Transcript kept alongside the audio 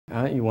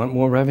You want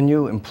more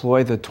revenue?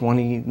 Employ the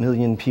 20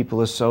 million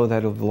people or so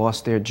that have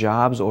lost their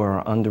jobs or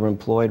are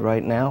underemployed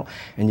right now,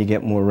 and you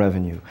get more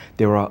revenue.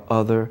 There are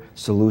other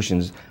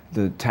solutions.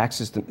 The tax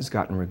system has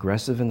gotten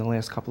regressive in the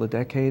last couple of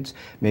decades.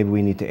 Maybe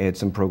we need to add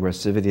some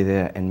progressivity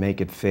there and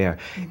make it fair.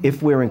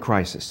 If we're in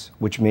crisis,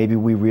 which maybe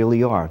we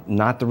really are,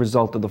 not the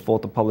result of the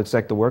fault of public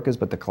sector workers,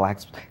 but the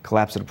collapse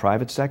of the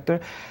private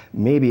sector,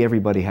 maybe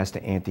everybody has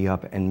to ante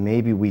up, and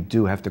maybe we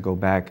do have to go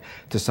back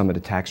to some of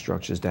the tax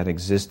structures that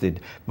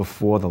existed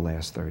before the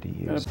last 30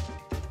 years.